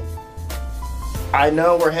know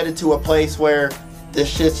we're headed to a place where this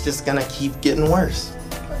shit's just gonna keep getting worse.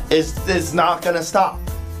 It's not gonna stop.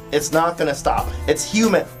 It's not gonna stop. It's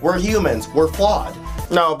human. We're humans. We're flawed.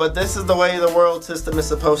 No, but this is the way the world system is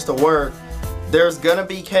supposed to work. There's gonna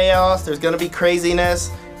be chaos. There's gonna be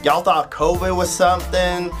craziness. Y'all thought COVID was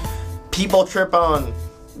something. People trip on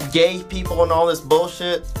gay people and all this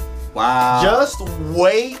bullshit. Wow. Just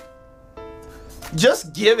wait.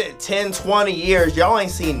 Just give it 10, 20 years. Y'all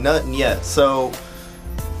ain't seen nothing yet. So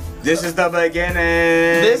this is the beginning.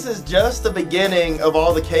 this is just the beginning of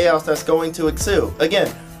all the chaos that's going to ensue.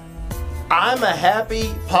 Again, I'm a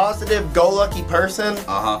happy, positive, go-lucky person.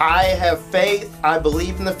 I have faith. I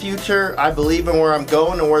believe in the future. I believe in where I'm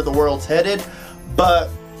going and where the world's headed. But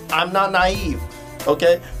I'm not naive,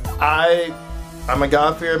 okay? I'm a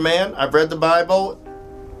God-fearing man. I've read the Bible.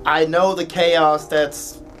 I know the chaos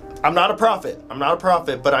that's... I'm not a prophet,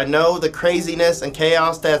 but I know the craziness and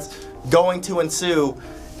chaos that's going to ensue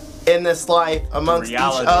in this life amongst each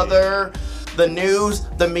other. The news,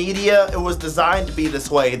 the media, it was designed to be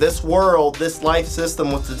this way. This world, this life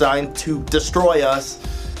system was designed to destroy us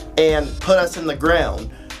and put us in the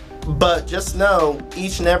ground. But just know,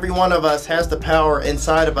 each and every one of us has the power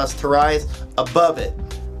inside of us to rise above it.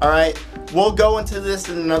 All right? We'll go into this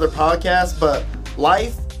in another podcast, but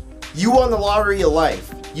life, you won the lottery of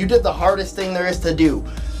life. You did the hardest thing there is to do.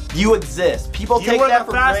 You exist. People take that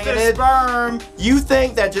for granted. Sperm. You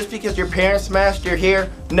think that just because your parents smashed you're here?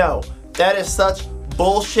 No. That is such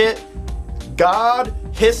bullshit. God,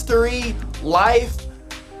 history, life,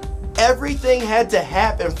 everything had to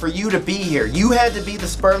happen for you to be here. You had to be the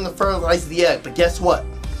sperm that fertilized the egg. But guess what?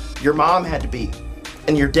 Your mom had to be.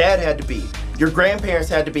 And your dad had to be. Your grandparents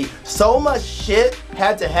had to be. So much shit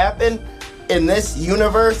had to happen in this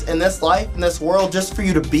universe, in this life, in this world, just for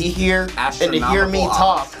you to be here and to hear me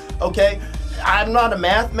talk. Okay? I'm not a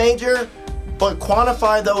math major, but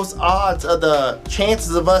quantify those odds of the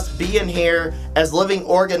chances of us being here as living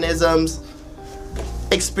organisms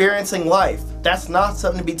experiencing life. That's not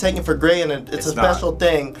something to be taken for granted. It's a special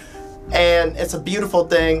thing, and it's a beautiful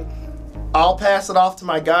thing. I'll pass it off to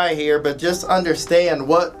my guy here, but just understand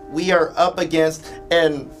what we are up against.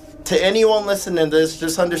 And to anyone listening to this,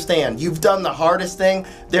 just understand, you've done the hardest thing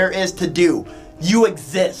there is to do. You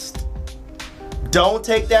exist. Don't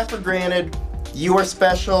take that for granted. You are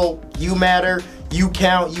special. You matter. You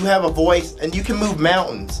count. You have a voice, and you can move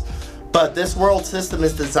mountains. But this world system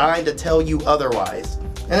is designed to tell you otherwise.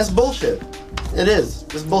 And it's bullshit. It is.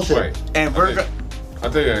 It's bullshit. Right. And I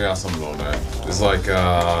think I got something on that. It's like,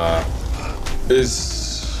 I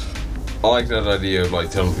like that idea of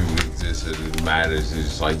like telling people it exists, that it matters.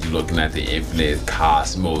 It's like you're looking at the infinite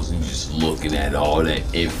cosmos and you're just looking at all that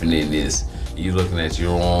infiniteness. You're looking at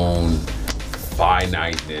your own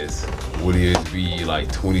finiteness. Would it be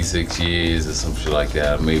like 26 years or some shit like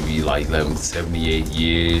that? Maybe like 78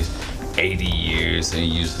 years, 80 years, and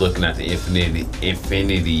you're just looking at the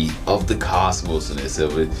infinity of the cosmos and this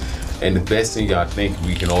of it. And the best thing I think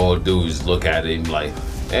we can all do is look at it and be like,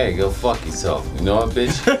 hey, go fuck yourself. You know what,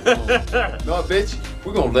 bitch? You know what, bitch?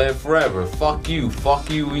 We're gonna live forever. Fuck you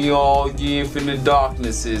and all your infinite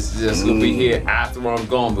darknesses that's gonna be here after I'm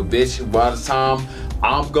gone. But bitch, by the time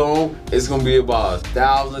I'm gone, it's gonna be about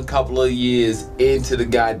 1,000 couple of years into the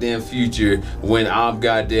goddamn future when I'm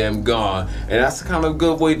goddamn gone. And that's kind of a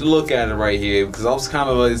good way to look at it right here, because I was kind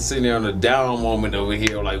of like sitting there on a down moment over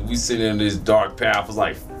here, like we sitting in this dark path. I was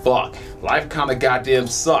like, fuck, life kind of goddamn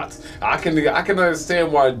sucks. I can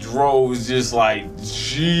understand why Dro was just like,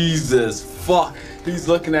 Jesus, fuck. He's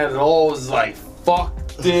looking at it all, it's like, fuck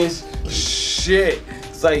this shit.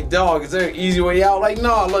 It's like, dog, is there an easy way out? Like,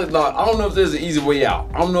 no, look, dog, I don't know if there's an easy way out.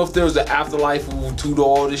 I don't know if there's an afterlife to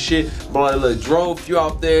all this shit. But like, look, Dro, if you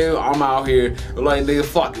out there, I'm out here. Like, nigga,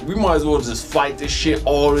 fuck it. We might as well just fight this shit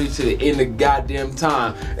all the way to the end of goddamn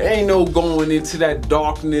time. There ain't no going into that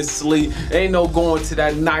darkness sleep. There ain't no going to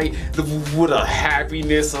that night with a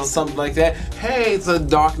happiness or something like that. Hey, it's a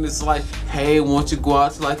darkness like, hey, won't you go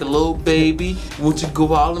out to like a little baby? Won't you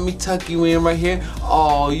go out? Let me tuck you in right here.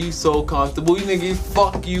 Oh, you so comfortable. You nigga,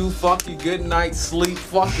 fuck you, good night, sleep,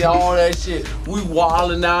 fuck you, all that shit. We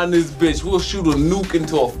wildin' out in this bitch. We'll shoot a nuke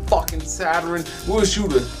into a fucking Saturn. We'll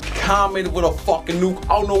shoot a comet with a fucking nuke.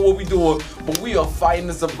 I don't know what we doing, but we are fighting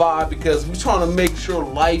to survive because we're trying to make sure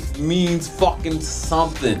life means fucking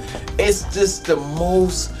something. It's just the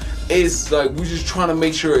most, it's like we're just trying to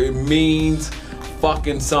make sure it means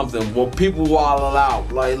fucking something. Well, people wild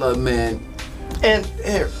out. Like, look, man. And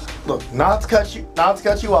here, look, not to cut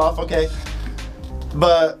you off, okay?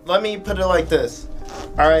 But let me put it like this,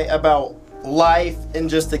 all right, about life and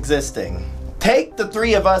just existing. Take the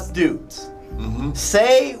three of us dudes.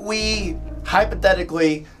 Say we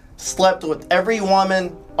hypothetically slept with every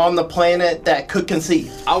woman on the planet that could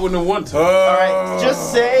conceive. I wouldn't want to. All right,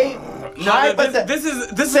 just say. No, this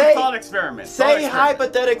is a thought experiment. Say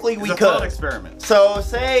hypothetically we it's a could. thought experiment. So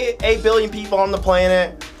say 8 billion people on the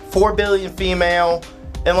planet, 4 billion female,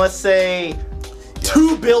 and let's say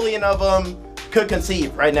 2 billion of them could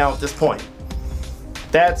conceive right now at this point.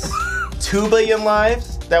 That's 2 billion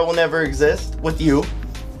lives that will never exist with you.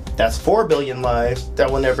 That's 4 billion lives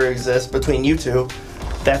that will never exist between you two.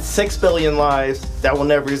 That's 6 billion lives that will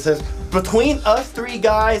never exist between us 3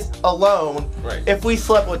 guys alone. Right. If we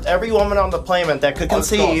slept with every woman on the planet that could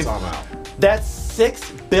conceive, that's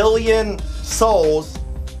 6 billion souls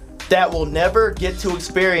that will never get to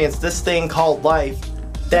experience this thing called life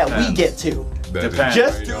that we get to. Depends.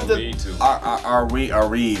 Just do the. Are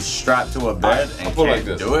we strapped to a bed and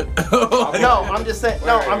can't do it? No, I'm just saying.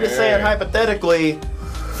 No, I'm just saying hypothetically.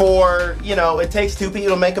 For it takes 2 people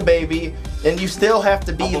to make a baby, and you still have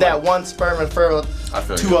to be that one sperm and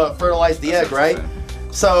fertilize the egg, right?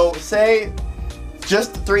 So say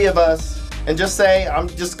just the 3 of us, and just say I'm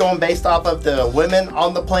just going based off of the women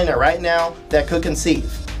on the planet right now that could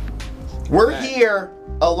conceive. We're here,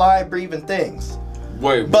 alive, breathing things.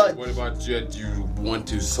 Wait, but what about you want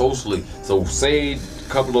to socially? So say a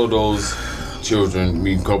couple of those children,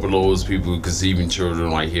 a couple of those people conceiving children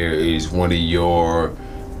right here is one of your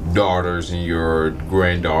daughters and your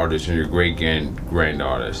granddaughters and your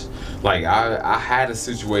great-granddaughters. Like I had a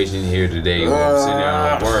situation here today where I'm sitting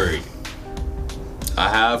down and worried. I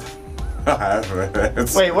have.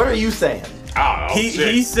 Wait, what are you saying?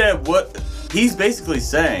 He said what he's basically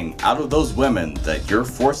saying, out of those women that you're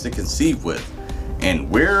forced to conceive with, and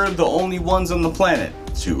we're the only ones on the planet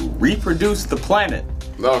to reproduce the planet.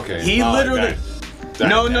 Okay. He literally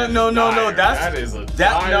No. That is a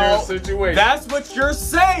dire situation. That's what you're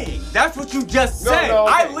saying. That's what you just said. No,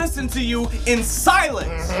 okay. I listened to you in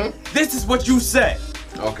silence. This is what you said.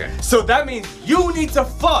 Okay. So that means you need to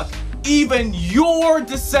fuck even your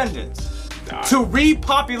descendants to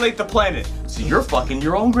repopulate the planet. So you're fucking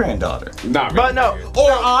your own granddaughter. Not really. But no.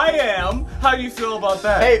 Or I am. How do you feel about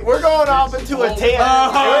that? Hey, we're going off into a tangent.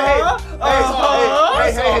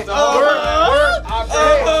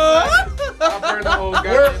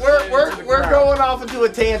 We're going off into a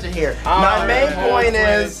tangent here. My main point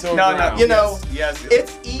is,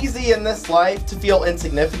 it's easy in this life to feel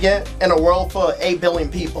insignificant in a world full of 8 billion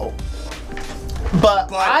people.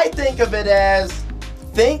 But I think of it as,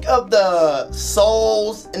 think of the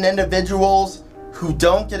souls and individuals who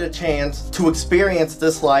don't get a chance to experience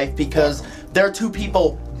this life because their 2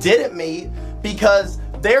 people didn't meet because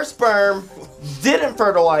their sperm didn't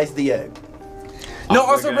fertilize the egg. No,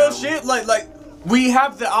 also real shit, like we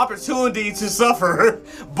have the opportunity to suffer,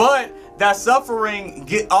 but that suffering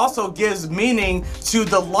also gives meaning to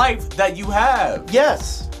the life that you have.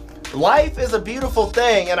 Yes. Life is a beautiful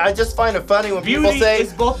thing, and I just find it funny when people say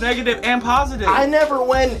it's both negative and positive. I never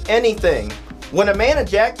win anything. When a man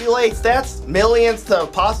ejaculates, that's millions to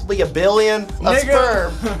possibly a billion of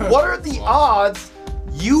sperm. What are the odds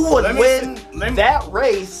you would win that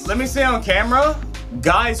race? Let me say on camera,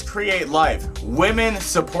 guys create life. Women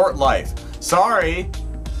support life. Sorry.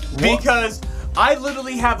 Because I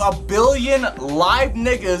literally have 1 billion live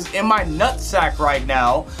niggas in my nutsack right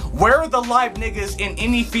now. Where are the live niggas in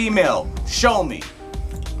any female? Show me.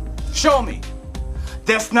 Show me.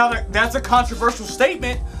 That's a controversial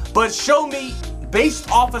statement, but show me based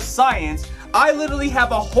off of science. I literally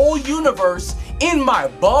have a whole universe in my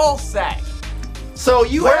ball sack. So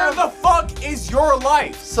where the fuck is your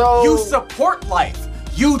life? So you support life.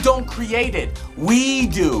 You don't create it. We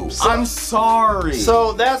do. I'm sorry.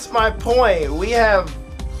 So that's my point. We have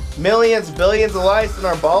millions, billions of lives in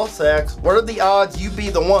our ball sacks. What are the odds you be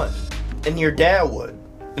the one? And your dad would.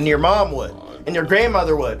 And your mom would. And your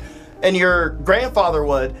grandmother would. And your grandfather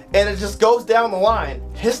would. And it just goes down the line.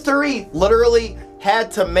 History literally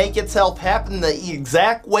had to make itself happen the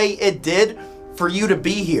exact way it did for you to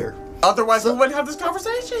be here. Otherwise, we wouldn't have this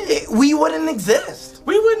conversation. We wouldn't exist.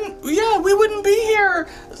 We wouldn't be here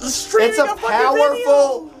streaming It's a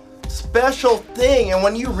powerful, special thing. And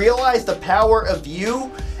when you realize the power of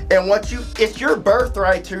you and it's your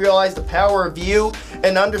birthright to realize the power of you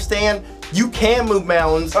and understand you can move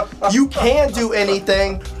mountains, you can do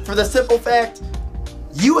anything for the simple fact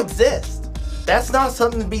you exist. That's not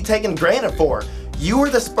something to be taken granted for. You were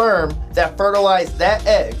the sperm that fertilized that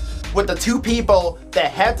egg with the 2 people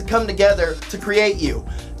that had to come together to create you.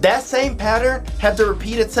 That same pattern had to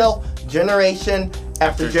repeat itself generation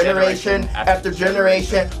after generation after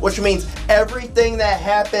generation, which means everything that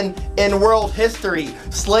happened in world history,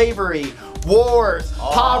 slavery, wars,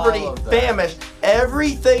 poverty, famine,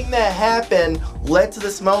 everything that happened led to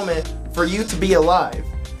this moment for you to be alive.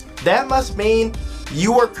 That must mean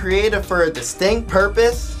you were created for a distinct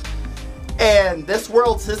purpose, and this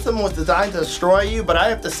world system was designed to destroy you. But I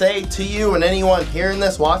have to say to you and anyone hearing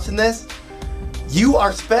this, watching this, you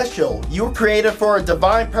are special. You were created for a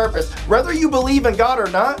divine purpose. Whether you believe in God or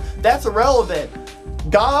not, that's irrelevant.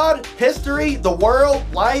 God, history, the world,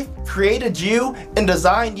 life created you and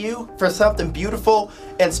designed you for something beautiful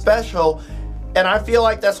and special. And I feel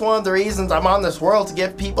like that's one of the reasons I'm on this world, to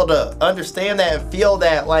get people to understand that and feel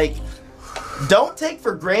that. Like, don't take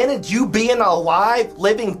for granted you being a alive,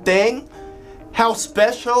 living thing, how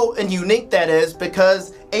special and unique that is,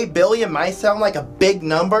 because 8 billion might sound like a big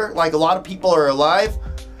number, like a lot of people are alive.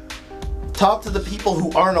 Talk to the people who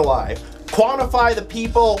aren't alive. Quantify the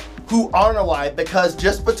people who aren't alive, because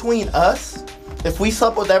just between us, if we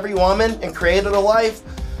slept with every woman and created a life,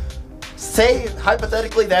 say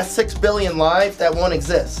hypothetically that's 6 billion lives that won't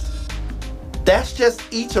exist. That's just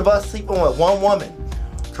each of us sleeping with one woman.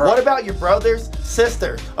 Correct. What about your brothers,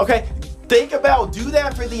 sisters? Okay, think about, do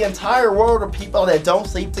that for the entire world of people that don't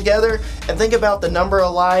sleep together, and think about the number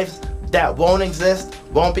of lives that won't exist,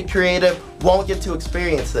 won't be creative, won't get to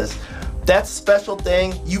experience this. That's a special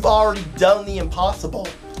thing. You've already done the impossible.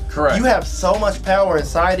 Correct. You have so much power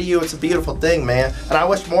inside of you. It's a beautiful thing, man. And I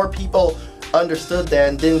wish more people understood that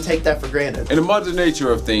and didn't take that for granted. In the mother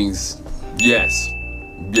nature of things, yes.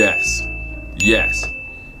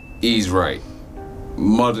 He's right.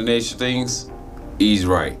 Mother nature things, he's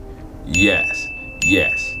right. Yes.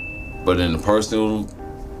 But in the personal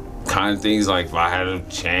kind of things, like if I had a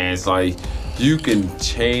chance, like you can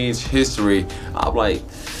change history, I'm like,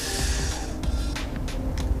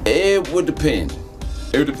 it would depend.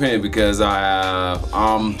 It would depend, because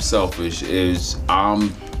I'm selfish.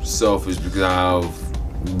 I'm selfish because I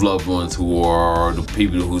have loved ones who are the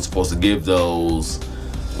people who's supposed to give those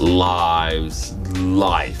lives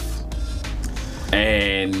life.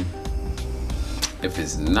 And if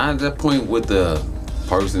it's not at that point with the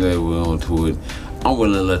person that we're on to it, I'm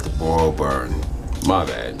willing to let the world burn. My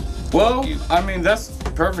bad. Well, I mean, that's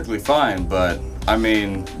perfectly fine, but I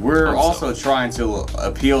mean, we're also trying to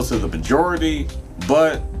appeal to the majority,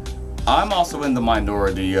 but I'm also in the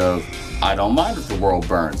minority of I don't mind if the world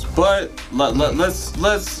burns. But let's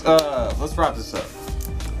wrap this up.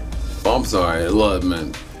 I'm sorry, look,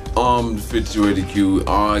 man. 5280Q,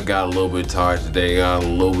 I got a little bit tired today, got a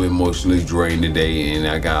little bit emotionally drained today, and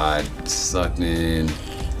I got sucked in.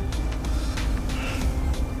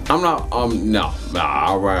 I'm not,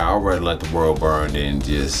 I'd rather let the world burn than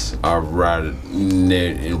I'd rather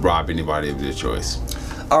rob anybody of their choice.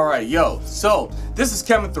 Alright, yo, so this is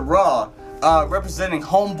Kevin the Raw, representing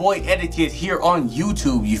Homeboy Etiquette here on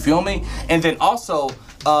YouTube, you feel me? And then also,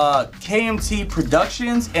 KMT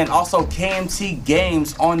Productions and also KMT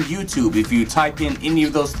Games on YouTube. If you type in any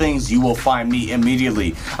of those things, you will find me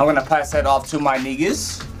immediately. I'm gonna pass that off to my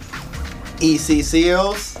niggas. EC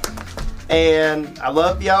Seals. And I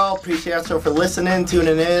love y'all. Appreciate y'all for listening,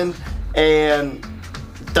 tuning in. And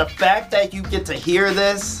the fact that you get to hear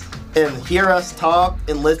this and hear us talk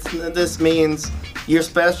and listen to this means you're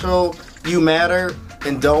special, you matter,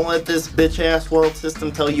 and don't let this bitch-ass world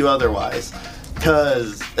system tell you otherwise.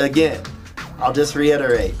 Because, again, I'll just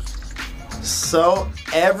reiterate. So,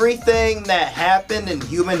 everything that happened in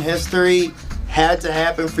human history had to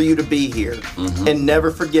happen for you to be here. Mm-hmm. And never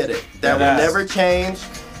forget it. That will never change.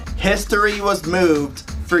 History was moved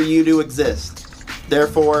for you to exist.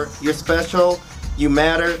 Therefore, you're special, you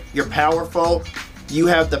matter, you're powerful, you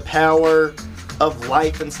have the power of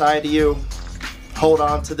life inside of you. Hold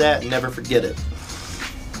on to that and never forget it.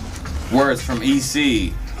 Words from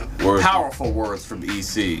EC. Powerful words from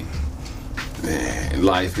EC. Man,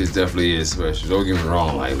 life is definitely special. Don't get me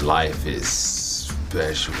wrong, like life is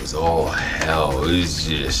special as all hell. It's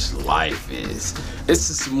just life is. It's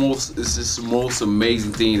just the most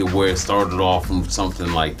amazing thing to where it started off from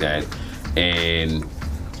something like that, and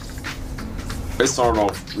it started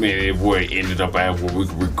off, man, where it ended up at where we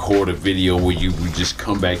could record a video where we just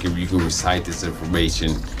come back and you can recite this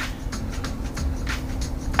information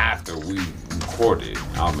after we recorded.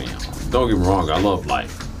 I mean, don't get me wrong, I love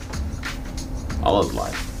life.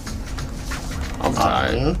 I'm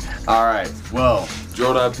tired. Alright, well,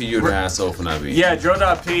 Joe.P, you're an asshole for not being here. Yeah,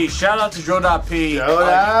 Joe.P. Shout out to Joe.P.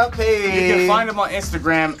 Joe.P. You can find him on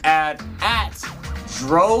Instagram at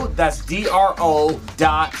Dro, that's DRO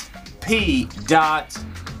 .P ._,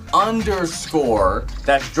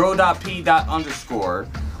 that's Dro.P ._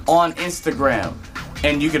 on Instagram.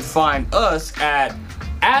 And you can find us at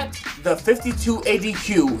at the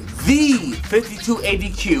 52ADQ, the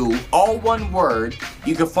 52ADQ, all one word.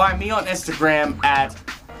 You can find me on Instagram at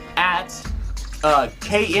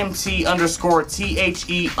KMT_THE_RA.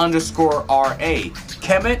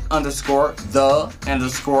 Kemet_the_raw.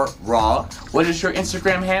 What is your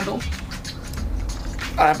Instagram handle?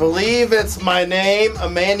 I believe it's my name,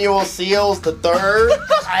 Emmanuel Seals the Third.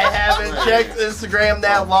 I haven't checked Instagram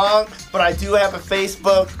that long, but I do have a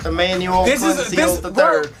Facebook, Emmanuel Seals the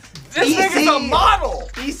Third. This nigga's a model.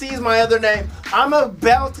 EC's my other name. I'm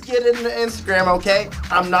about to get into Instagram, okay?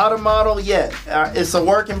 I'm not a model yet. It's a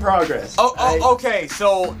work in progress. Okay.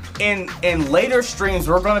 So in later streams,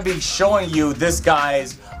 we're gonna be showing you this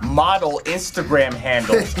guy's model Instagram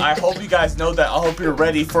handles. I hope you guys know that. I hope you're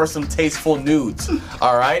ready for some tasteful nudes.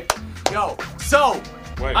 All right, yo. So.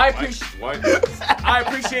 Wait, I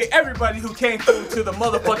appreciate everybody who came through to the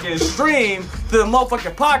motherfucking stream, to the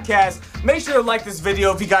motherfucking podcast. Make sure to like this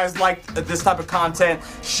video if you guys like this type of content.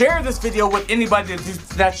 Share this video with anybody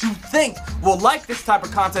that you think will like this type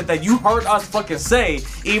of content that you heard us fucking say,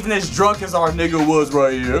 even as drunk as our nigga was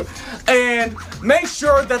right here. And make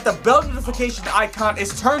sure that the bell notification icon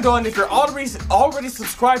is turned on if you're already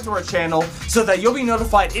subscribed to our channel, so that you'll be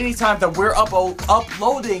notified anytime that we're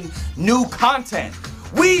uploading new content.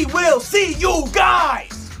 We will see you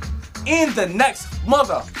guys in the next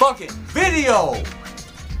motherfucking video.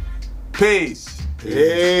 Peace.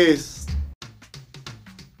 Peace.